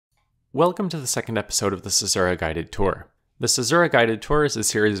Welcome to the second episode of the Caesura Guided Tour. The Caesura Guided Tour is a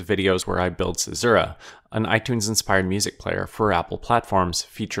series of videos where I build Caesura, an iTunes-inspired music player for Apple platforms,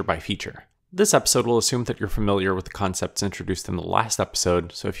 feature by feature. This episode will assume that you're familiar with the concepts introduced in the last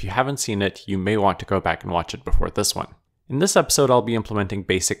episode, so if you haven't seen it, you may want to go back and watch it before this one. In this episode, I'll be implementing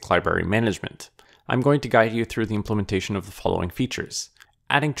basic library management. I'm going to guide you through the implementation of the following features: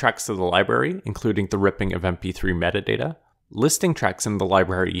 adding tracks to the library, including the ripping of MP3 metadata, listing tracks in the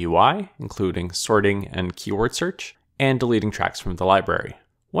library UI, including sorting and keyword search, and deleting tracks from the library.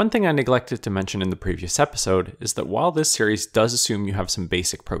 One thing I neglected to mention in the previous episode is that while this series does assume you have some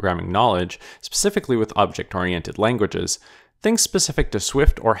basic programming knowledge, specifically with object-oriented languages, things specific to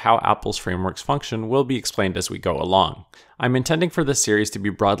Swift or how Apple's frameworks function will be explained as we go along. I'm intending for this series to be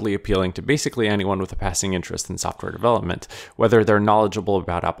broadly appealing to basically anyone with a passing interest in software development, whether they're knowledgeable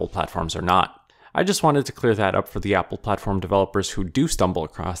about Apple platforms or not. I just wanted to clear that up for the Apple platform developers who do stumble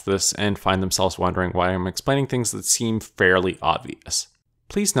across this and find themselves wondering why I'm explaining things that seem fairly obvious.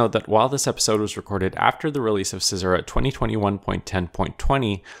 Please note that while this episode was recorded after the release of Caesura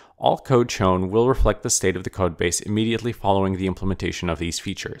 2021.10.20, all code shown will reflect the state of the codebase immediately following the implementation of these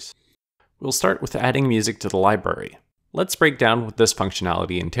features. We'll start with adding music to the library. Let's break down what this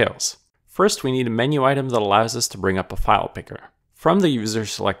functionality entails. First, we need a menu item that allows us to bring up a file picker. From the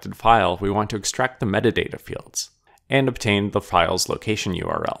user-selected file, we want to extract the metadata fields and obtain the file's location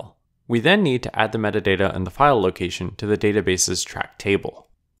URL. We then need to add the metadata and the file location to the database's track table.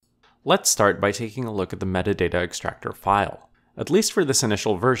 Let's start by taking a look at the metadata extractor file. At least for this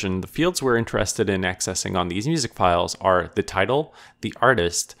initial version, the fields we're interested in accessing on these music files are the title, the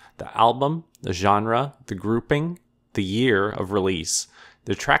artist, the album, the genre, the grouping, the year of release,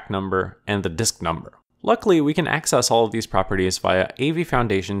 the track number, and the disc number. Luckily, we can access all of these properties via AV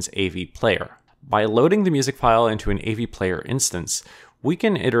Foundation's AV Player. By loading the music file into an AV Player instance, we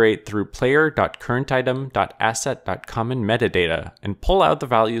can iterate through player.currentitem.asset.common metadata and pull out the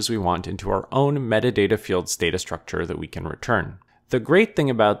values we want into our own metadata fields data structure that we can return. The great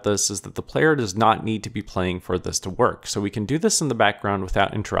thing about this is that the player does not need to be playing for this to work, so we can do this in the background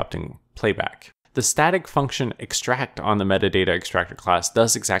without interrupting playback. The static function extract on the metadata extractor class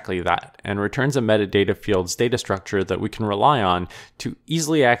does exactly that, and returns a metadata fields data structure that we can rely on to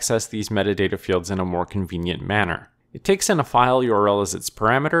easily access these metadata fields in a more convenient manner. It takes in a file URL as its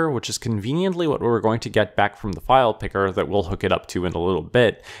parameter, which is conveniently what we're going to get back from the file picker that we'll hook it up to in a little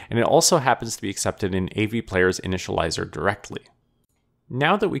bit, and it also happens to be accepted in AV Player's initializer directly.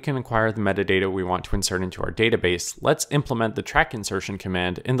 Now that we can acquire the metadata we want to insert into our database, let's implement the track insertion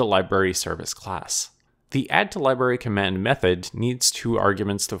command in the library service class. The add to library command method needs two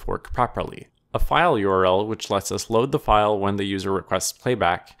arguments to work properly: a file URL, which lets us load the file when the user requests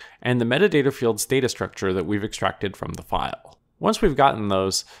playback, and the metadata fields data structure that we've extracted from the file. Once we've gotten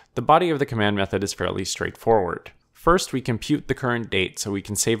those, the body of the command method is fairly straightforward. First, we compute the current date so we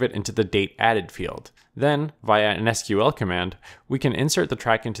can save it into the date added field. Then, via an SQL command, we can insert the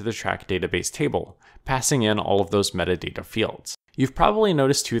track into the track database table, passing in all of those metadata fields. You've probably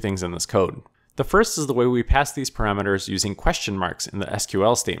noticed two things in this code. The first is the way we pass these parameters using question marks in the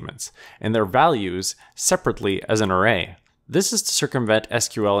SQL statements, and their values separately as an array. This is to circumvent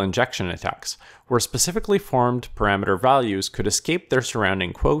SQL injection attacks, where specifically formed parameter values could escape their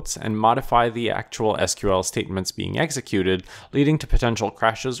surrounding quotes and modify the actual SQL statements being executed, leading to potential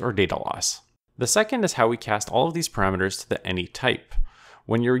crashes or data loss. The second is how we cast all of these parameters to the any type.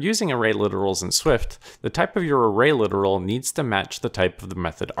 When you're using array literals in Swift, the type of your array literal needs to match the type of the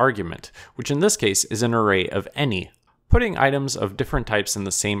method argument, which in this case is an array of any. Putting items of different types in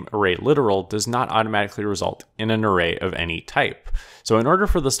the same array literal does not automatically result in an array of any type. So in order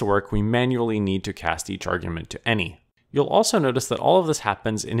for this to work, we manually need to cast each argument to any. You'll also notice that all of this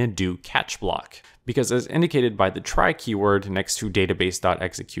happens in a do catch block, because as indicated by the try keyword next to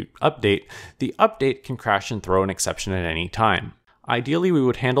database.execute update, the update can crash and throw an exception at any time. Ideally, we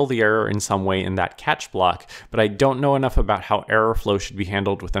would handle the error in some way in that catch block, but I don't know enough about how error flow should be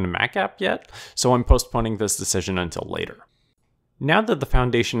handled within a Mac app yet, so I'm postponing this decision until later. Now that the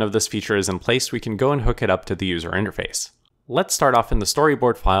foundation of this feature is in place, we can go and hook it up to the user interface. Let's start off in the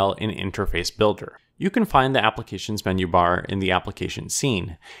storyboard file in Interface Builder. You can find the Applications menu bar in the Application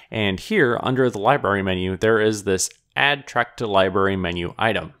scene, and here, under the Library menu, there is this Add Track to Library menu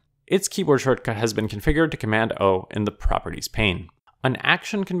item. Its keyboard shortcut has been configured to Command O in the Properties pane. An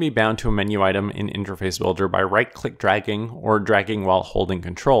action can be bound to a menu item in Interface Builder by right-click dragging or dragging while holding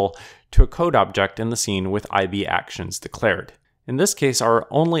Control to a code object in the scene with IB actions declared. In this case, our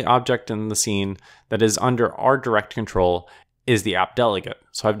only object in the scene that is under our direct control is the app delegate.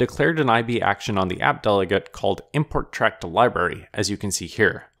 So I've declared an IB action on the app delegate called import track to library, as you can see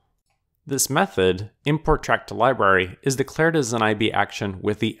here. This method, import track to library, is declared as an IB action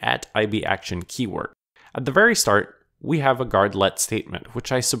with the @IBAction keyword. At the very start, we have a guard let statement,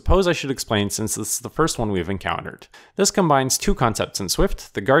 which I suppose I should explain since this is the first one we've encountered. This combines two concepts in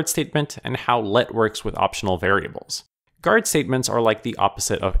Swift, the guard statement and how let works with optional variables. Guard statements are like the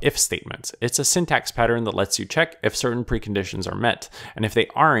opposite of if statements. It's a syntax pattern that lets you check if certain preconditions are met, and if they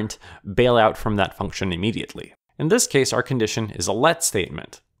aren't, bail out from that function immediately. In this case, our condition is a let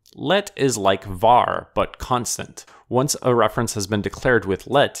statement. Let is like var, but constant. Once a reference has been declared with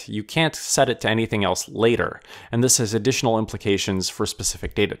let, you can't set it to anything else later, and this has additional implications for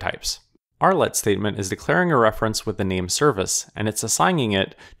specific data types. Our let statement is declaring a reference with the name service, and it's assigning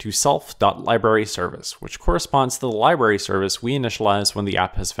it to self.libraryService, which corresponds to the library service we initialize when the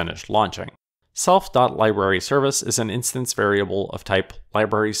app has finished launching. Self.libraryService is an instance variable of type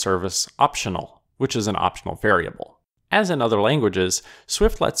libraryServiceOptional, which is an optional variable. As in other languages,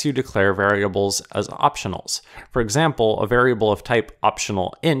 Swift lets you declare variables as optionals. For example, a variable of type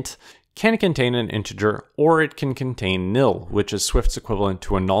optional int can contain an integer, or it can contain nil, which is Swift's equivalent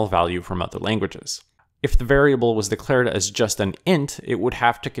to a null value from other languages. If the variable was declared as just an int, it would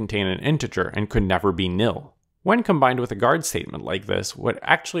have to contain an integer and could never be nil. When combined with a guard statement like this, what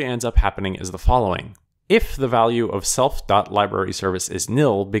actually ends up happening is the following. If the value of self.libraryService is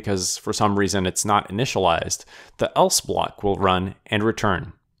nil because for some reason it's not initialized, the else block will run and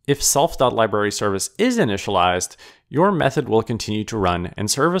return. If self.libraryService is initialized, your method will continue to run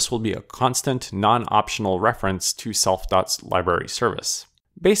and service will be a constant non-optional reference to self.libraryService.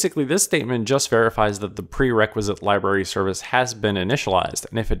 Basically, this statement just verifies that the prerequisite library service has been initialized,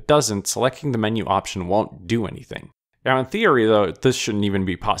 and if it doesn't, selecting the menu option won't do anything. Now in theory though, this shouldn't even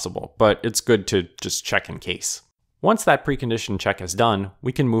be possible, but it's good to just check in case. Once that precondition check is done,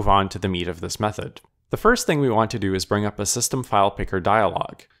 we can move on to the meat of this method. The first thing we want to do is bring up a system file picker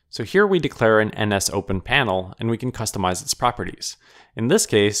dialog. So here we declare an NSOpenPanel and we can customize its properties. In this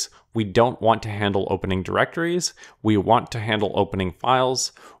case, we don't want to handle opening directories, we want to handle opening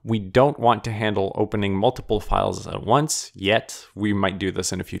files, we don't want to handle opening multiple files at once yet, we might do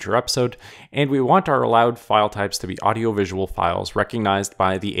this in a future episode, and we want our allowed file types to be audiovisual files recognized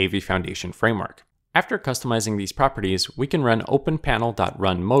by the AV Foundation framework. After customizing these properties, we can run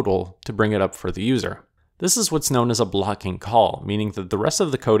openpanel.run modal to bring it up for the user. This is what's known as a blocking call, meaning that the rest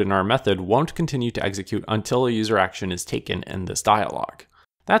of the code in our method won't continue to execute until a user action is taken in this dialog.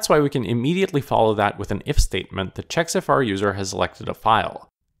 That's why we can immediately follow that with an if statement that checks if our user has selected a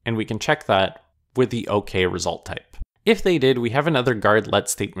file, and we can check that with the OK result type. If they did, we have another guard let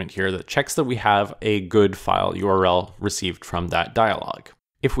statement here that checks that we have a good file URL received from that dialog.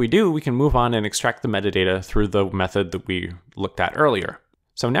 If we do, we can move on and extract the metadata through the method that we looked at earlier.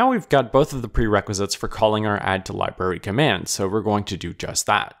 So now we've got both of the prerequisites for calling our add to library command, so we're going to do just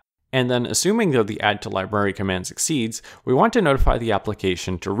that. And then assuming that the add to library command succeeds, we want to notify the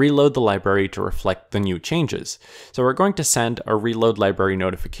application to reload the library to reflect the new changes. So we're going to send a reload library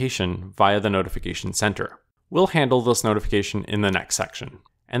notification via the notification center. We'll handle this notification in the next section.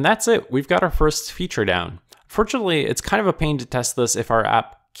 And that's it, we've got our first feature down. Fortunately, it's kind of a pain to test this if our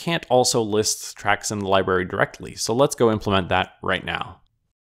app can't also list tracks in the library directly, so let's go implement that right now.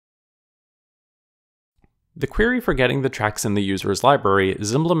 The query for getting the tracks in the user's library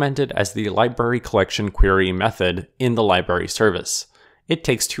is implemented as the library collection query method in the library service. It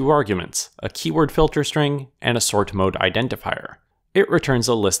takes two arguments, a keyword filter string and a sort mode identifier. It returns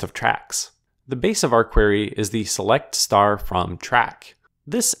a list of tracks. The base of our query is the select star from track.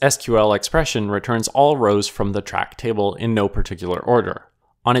 This SQL expression returns all rows from the track table in no particular order.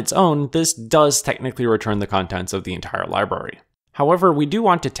 On its own, this does technically return the contents of the entire library. However, we do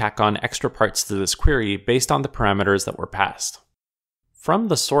want to tack on extra parts to this query based on the parameters that were passed. From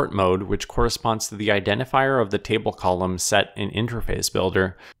the sort mode, which corresponds to the identifier of the table column set in Interface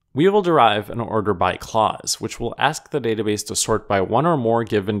Builder, we will derive an order by clause, which will ask the database to sort by one or more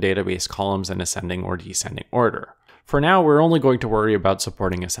given database columns in ascending or descending order. For now, we're only going to worry about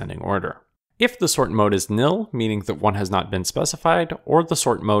supporting ascending order. If the sort mode is nil, meaning that one has not been specified, or the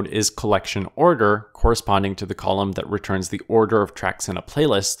sort mode is collection order, corresponding to the column that returns the order of tracks in a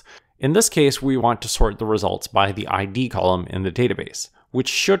playlist, in this case we want to sort the results by the ID column in the database, which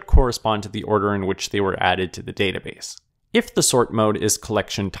should correspond to the order in which they were added to the database. If the sort mode is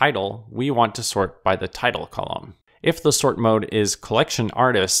collection title, we want to sort by the title column. If the sort mode is collection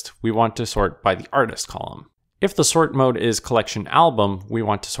artist, we want to sort by the artist column. If the sort mode is collection album, we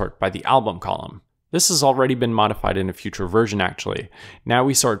want to sort by the album column. This has already been modified in a future version actually. Now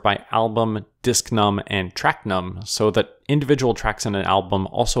we sort by album, disc num, and track num so that individual tracks in an album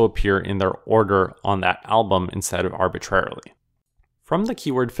also appear in their order on that album instead of arbitrarily. From the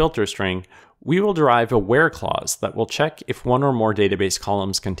keyword filter string, we will derive a where clause that will check if one or more database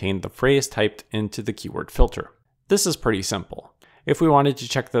columns contain the phrase typed into the keyword filter. This is pretty simple. If we wanted to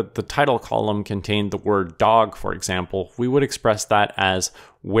check that the title column contained the word dog, for example, we would express that as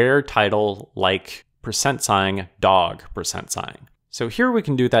where title like %, dog %. So here we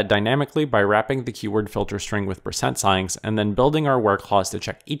can do that dynamically by wrapping the keyword filter string with %, and then building our where clause to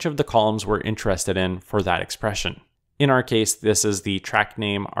check each of the columns we're interested in for that expression. In our case, this is the track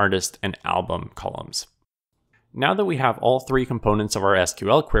name, artist, and album columns. Now that we have all three components of our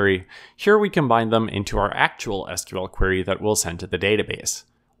SQL query, here we combine them into our actual SQL query that we'll send to the database.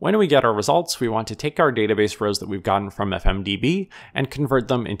 When we get our results, we want to take our database rows that we've gotten from FMDB and convert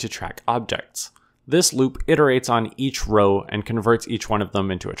them into track objects. This loop iterates on each row and converts each one of them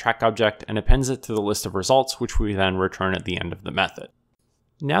into a track object and appends it to the list of results, which we then return at the end of the method.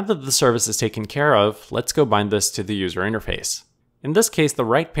 Now that the service is taken care of, let's go bind this to the user interface. In this case, the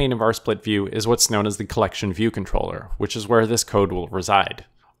right pane of our split view is what's known as the collection view controller, which is where this code will reside.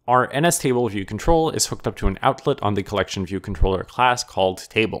 Our NSTable view control is hooked up to an outlet on the collection view controller class called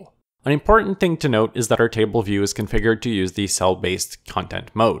table. An important thing to note is that our table view is configured to use the cell-based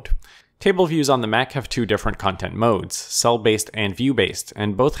content mode. Table views on the Mac have two different content modes, cell-based and view-based,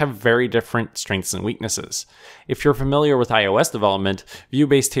 and both have very different strengths and weaknesses. If you're familiar with iOS development,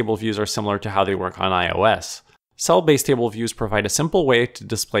 view-based table views are similar to how they work on iOS. Cell-based table views provide a simple way to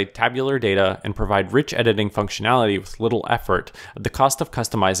display tabular data and provide rich editing functionality with little effort at the cost of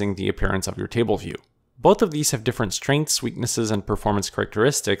customizing the appearance of your table view. Both of these have different strengths, weaknesses, and performance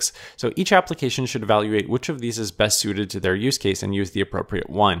characteristics, so each application should evaluate which of these is best suited to their use case and use the appropriate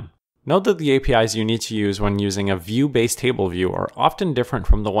one. Note that the APIs you need to use when using a view-based table view are often different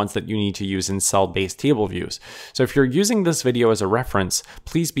from the ones that you need to use in cell-based table views. So if you're using this video as a reference,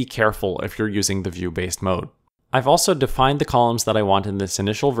 please be careful if you're using the view-based mode. I've also defined the columns that I want in this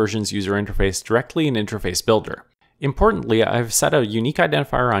initial version's user interface directly in Interface Builder. Importantly, I've set a unique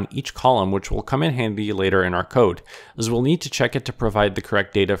identifier on each column which will come in handy later in our code, as we'll need to check it to provide the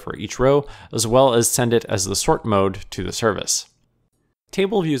correct data for each row, as well as send it as the sort mode to the service.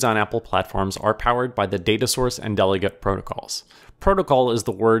 Table views on Apple platforms are powered by the data source and delegate protocols. Protocol is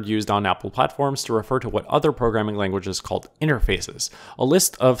the word used on Apple platforms to refer to what other programming languages call interfaces, a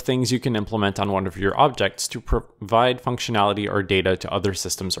list of things you can implement on one of your objects to provide functionality or data to other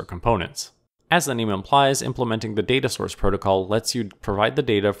systems or components. As the name implies, implementing the data source protocol lets you provide the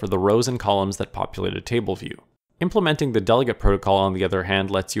data for the rows and columns that populate a table view. Implementing the delegate protocol, on the other hand,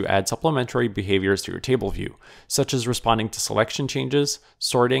 lets you add supplementary behaviors to your table view, such as responding to selection changes,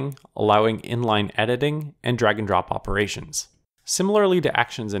 sorting, allowing inline editing, and drag and drop operations. Similarly to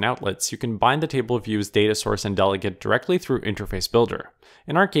actions and outlets, you can bind the table view's data source and delegate directly through Interface Builder.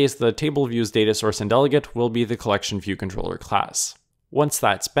 In our case, the table view's data source and delegate will be the collection view controller class. Once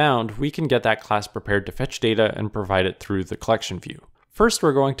that's bound, we can get that class prepared to fetch data and provide it through the collection view. First,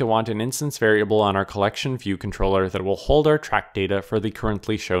 we're going to want an instance variable on our collection view controller that will hold our track data for the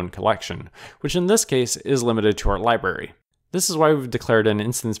currently shown collection, which in this case is limited to our library. This is why we've declared an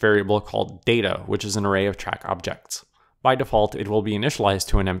instance variable called data, which is an array of track objects. By default, it will be initialized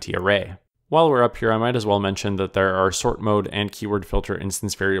to an empty array. While we're up here, I might as well mention that there are sort mode and keyword filter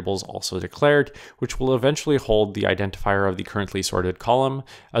instance variables also declared, which will eventually hold the identifier of the currently sorted column,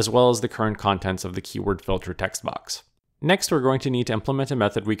 as well as the current contents of the keyword filter text box. Next, we're going to need to implement a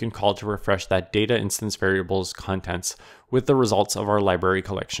method we can call to refresh that data instance variable's contents with the results of our library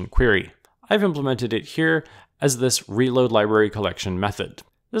collection query. I've implemented it here as this reload library collection method.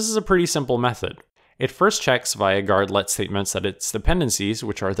 This is a pretty simple method. It first checks via guard let statements that its dependencies,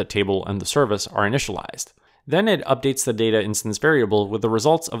 which are the table and the service, are initialized. Then it updates the data instance variable with the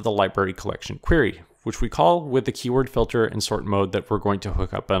results of the library collection query, which we call with the keyword filter and sort mode that we're going to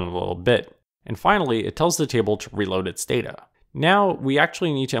hook up in a little bit. And finally, it tells the table to reload its data. Now, we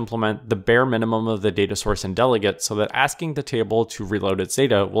actually need to implement the bare minimum of the data source and delegate so that asking the table to reload its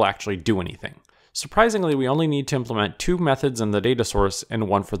data will actually do anything. Surprisingly, we only need to implement two methods in the data source and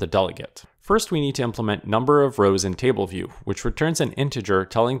one for the delegate. First, we need to implement number of rows in table view, which returns an integer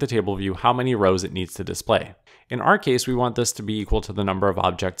telling the table view how many rows it needs to display. In our case, we want this to be equal to the number of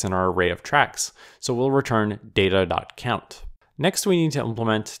objects in our array of tracks, so we'll return data.count. Next, we need to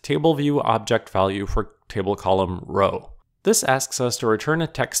implement table view object value for table column row. This asks us to return a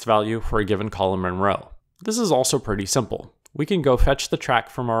text value for a given column and row. This is also pretty simple. We can go fetch the track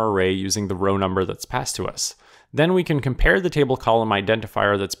from our array using the row number that's passed to us. Then we can compare the table column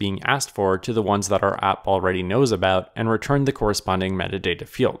identifier that's being asked for to the ones that our app already knows about and return the corresponding metadata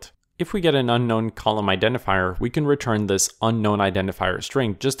field. If we get an unknown column identifier, we can return this unknown identifier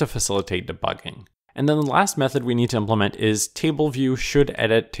string just to facilitate debugging. And then the last method we need to implement is table view should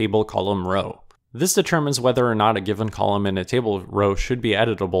edit table column row. This determines whether or not a given column in a table row should be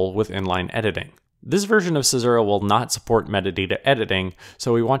editable with inline editing. This version of Caesura will not support metadata editing,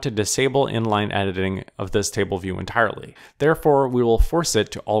 so we want to disable inline editing of this table view entirely. Therefore, we will force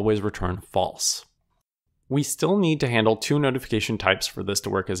it to always return false. We still need to handle two notification types for this to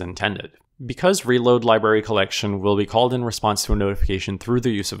work as intended. Because reload library collection will be called in response to a notification through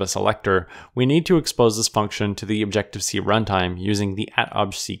the use of a selector, we need to expose this function to the Objective-C runtime using the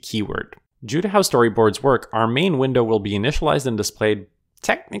 @obj_c keyword. Due to how storyboards work, our main window will be initialized and displayed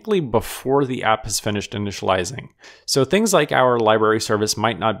technically before the app has finished initializing, so things like our library service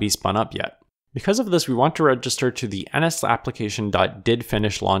might not be spun up yet. Because of this, we want to register to the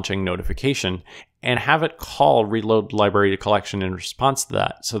nsapplication.didFinishLaunching notification and have it call reload library collection in response to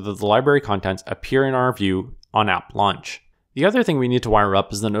that, so that the library contents appear in our view on app launch. The other thing we need to wire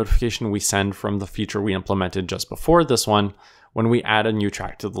up is the notification we send from the feature we implemented just before this one when we add a new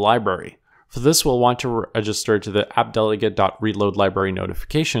track to the library. For this, we'll want to register to the appdelegate.reloadLibrary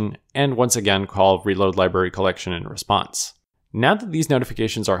notification and once again call reload library collection in response. Now that these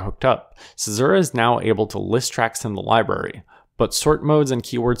notifications are hooked up, Caesura is now able to list tracks in the library, but sort modes and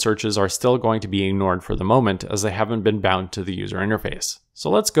keyword searches are still going to be ignored for the moment as they haven't been bound to the user interface. So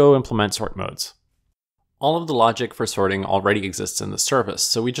let's go implement sort modes. All of the logic for sorting already exists in the service,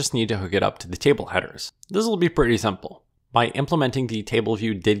 so we just need to hook it up to the table headers. This will be pretty simple. By implementing the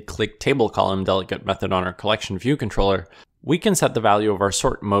TableView_didClickTableColumn delegate method on our collection view controller, we can set the value of our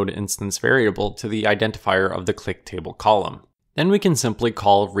sort mode instance variable to the identifier of the click table column. Then we can simply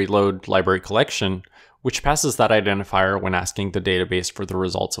call reload library collection, which passes that identifier when asking the database for the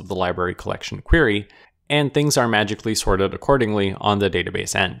results of the library collection query, and things are magically sorted accordingly on the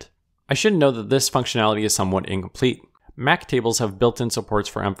database end. I should note that this functionality is somewhat incomplete. Mac tables have built-in supports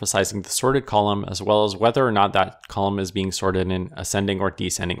for emphasizing the sorted column as well as whether or not that column is being sorted in ascending or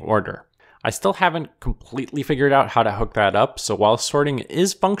descending order. I still haven't completely figured out how to hook that up, so while sorting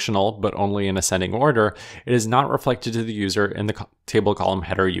is functional, but only in ascending order, it is not reflected to the user in the table column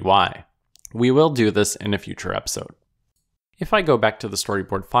header UI. We will do this in a future episode. If I go back to the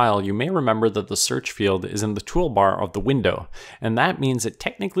storyboard file, you may remember that the search field is in the toolbar of the window, and that means it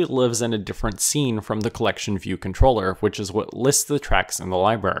technically lives in a different scene from the collection view controller, which is what lists the tracks in the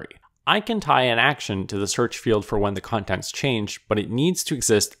library. I can tie an action to the search field for when the contents change, but it needs to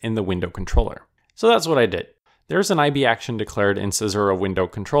exist in the window controller. So that's what I did. There's an IB action declared in Caesura window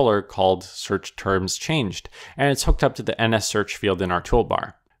controller called search terms changed, and it's hooked up to the NS search field in our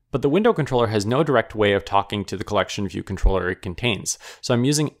toolbar. But the window controller has no direct way of talking to the collection view controller it contains, so I'm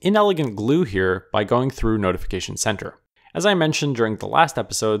using inelegant glue here by going through Notification Center. As I mentioned during the last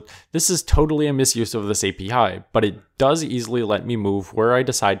episode, this is totally a misuse of this API, but it does easily let me move where I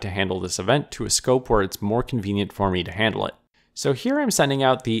decide to handle this event to a scope where it's more convenient for me to handle it. So here I'm sending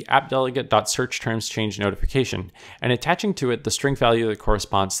out the appdelegate.searchTermsChange notification and attaching to it the string value that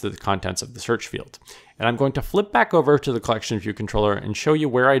corresponds to the contents of the search field. And I'm going to flip back over to the collection view controller and show you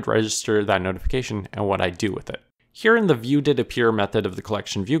where I'd register that notification and what I do with it. Here in the viewDidAppear method of the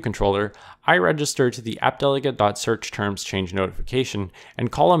collection view controller, I register to the appdelegate.searchTermsChange notification and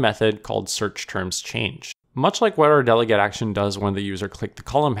call a method called searchTermsChange. Much like what our delegate action does when the user clicked the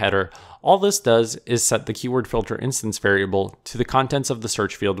column header, all this does is set the keyword filter instance variable to the contents of the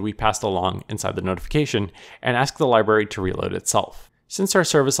search field we passed along inside the notification and ask the library to reload itself. Since our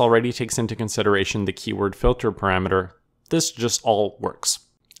service already takes into consideration the keyword filter parameter, this just all works.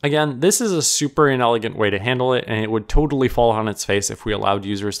 Again, this is a super inelegant way to handle it, and it would totally fall on its face if we allowed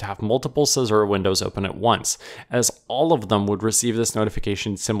users to have multiple Caesura windows open at once, as all of them would receive this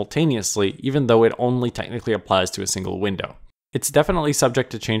notification simultaneously, even though it only technically applies to a single window. It's definitely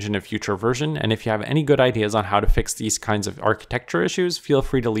subject to change in a future version, and if you have any good ideas on how to fix these kinds of architecture issues, feel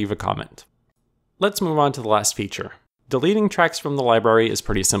free to leave a comment. Let's move on to the last feature. Deleting tracks from the library is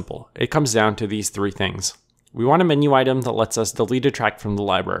pretty simple. It comes down to these three things. We want a menu item that lets us delete a track from the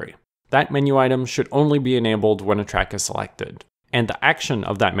library. That menu item should only be enabled when a track is selected. And the action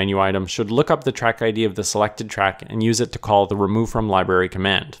of that menu item should look up the track ID of the selected track and use it to call the removefromLibrary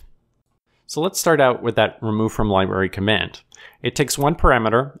command. So let's start out with that removefromLibrary command. It takes one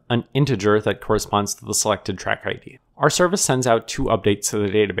parameter, an integer that corresponds to the selected track ID. Our service sends out two updates to the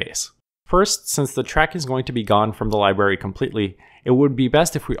database. First, since the track is going to be gone from the library completely, it would be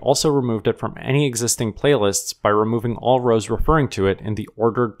best if we also removed it from any existing playlists by removing all rows referring to it in the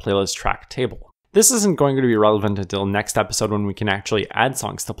ordered playlist track table. This isn't going to be relevant until next episode when we can actually add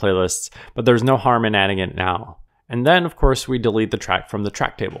songs to playlists, but there's no harm in adding it now. And then, of course, we delete the track from the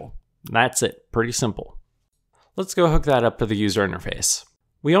track table. That's it, pretty simple. Let's go hook that up to the user interface.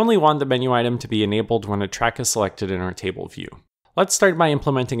 We only want the menu item to be enabled when a track is selected in our table view. Let's start by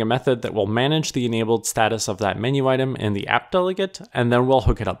implementing a method that will manage the enabled status of that menu item in the app delegate, and then we'll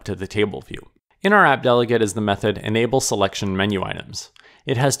hook it up to the table view. In our app delegate is the method enableSelectionMenuItems.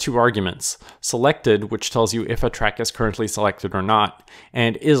 It has two arguments, selected, which tells you if a track is currently selected or not,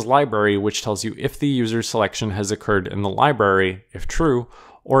 and isLibrary, which tells you if the user's selection has occurred in the library, if true,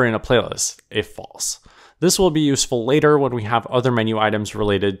 or in a playlist, if false. This will be useful later when we have other menu items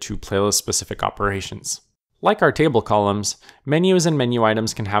related to playlist-specific operations. Like our table columns, menus and menu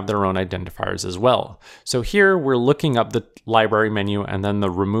items can have their own identifiers as well. So here we're looking up the library menu and then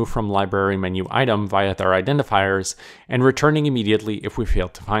the remove from library menu item via their identifiers and returning immediately if we fail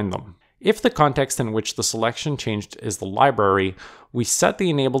to find them. If the context in which the selection changed is the library, we set the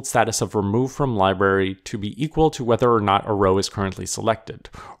enabled status of remove from library to be equal to whether or not a row is currently selected,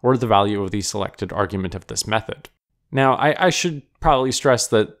 or the value of the selected argument of this method. Now, I should probably stress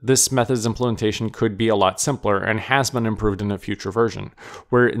that this method's implementation could be a lot simpler and has been improved in a future version,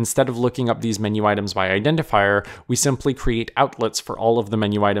 where instead of looking up these menu items by identifier, we simply create outlets for all of the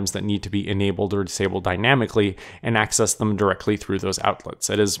menu items that need to be enabled or disabled dynamically and access them directly through those outlets.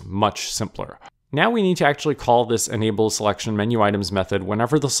 It is much simpler. Now we need to actually call this enableSelectionMenuItems method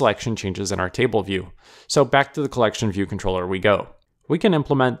whenever the selection changes in our table view. So back to the collection view controller we go. We can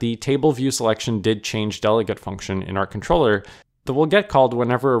implement the table view selection did change delegate function in our controller that will get called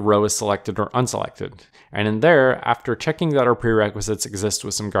whenever a row is selected or unselected. And in there, after checking that our prerequisites exist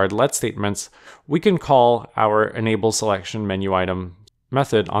with some guard let statements, we can call our enableSelectionMenuItem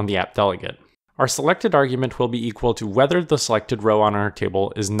method on the app delegate. Our selected argument will be equal to whether the selected row on our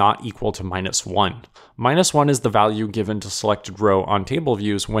table is not equal to -1. -1 is the value given to selected row on table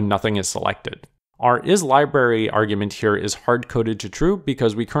views when nothing is selected. Our isLibrary argument here is hard-coded to true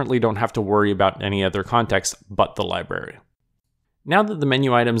because we currently don't have to worry about any other context but the library. Now that the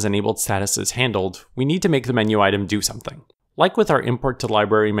menu item's enabled status is handled, we need to make the menu item do something. Like with our import to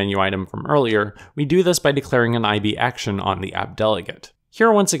library menu item from earlier, we do this by declaring an IB action on the app delegate.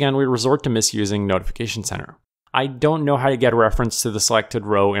 Here once again we resort to misusing Notification Center. I don't know how to get a reference to the selected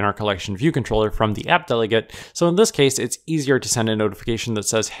row in our collection view controller from the app delegate, so in this case it's easier to send a notification that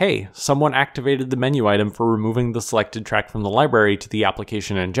says, hey, someone activated the menu item for removing the selected track from the library to the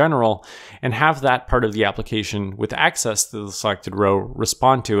application in general, and have that part of the application with access to the selected row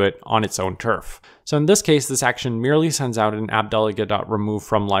respond to it on its own turf. So in this case, this action merely sends out an appdelegate.remove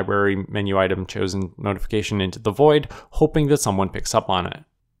from library menu item chosen notification into the void, hoping that someone picks up on it.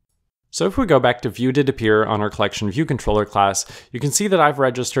 So if we go back to view did appear on our collection view controller class, you can see that I've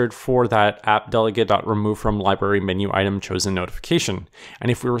registered for that appdelegate.remove from library menu item chosen notification.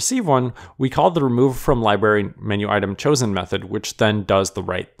 And if we receive one, we call the remove from library menu item chosen method, which then does the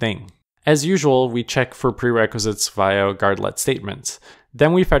right thing. As usual, we check for prerequisites via guard let statements.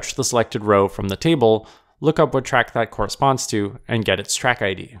 Then we fetch the selected row from the table, look up what track that corresponds to, and get its track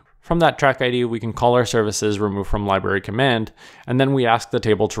ID. From that track ID, we can call our services remove from library command, and then we ask the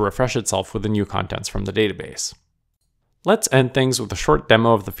table to refresh itself with the new contents from the database. Let's end things with a short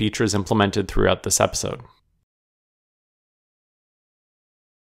demo of the features implemented throughout this episode.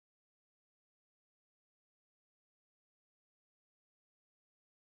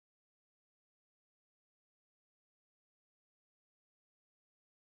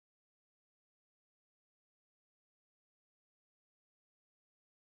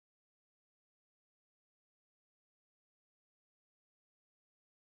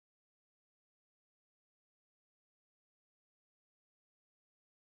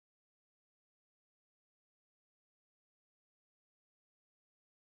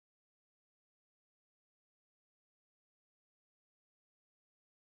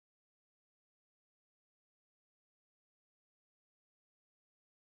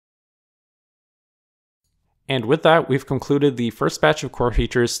 And with that, we've concluded the first batch of core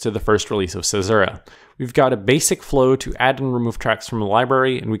features to the first release of Caesura. We've got a basic flow to add and remove tracks from the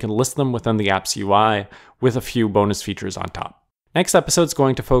library, and we can list them within the app's UI with a few bonus features on top. Next episode's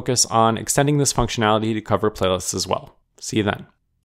going to focus on extending this functionality to cover playlists as well. See you then.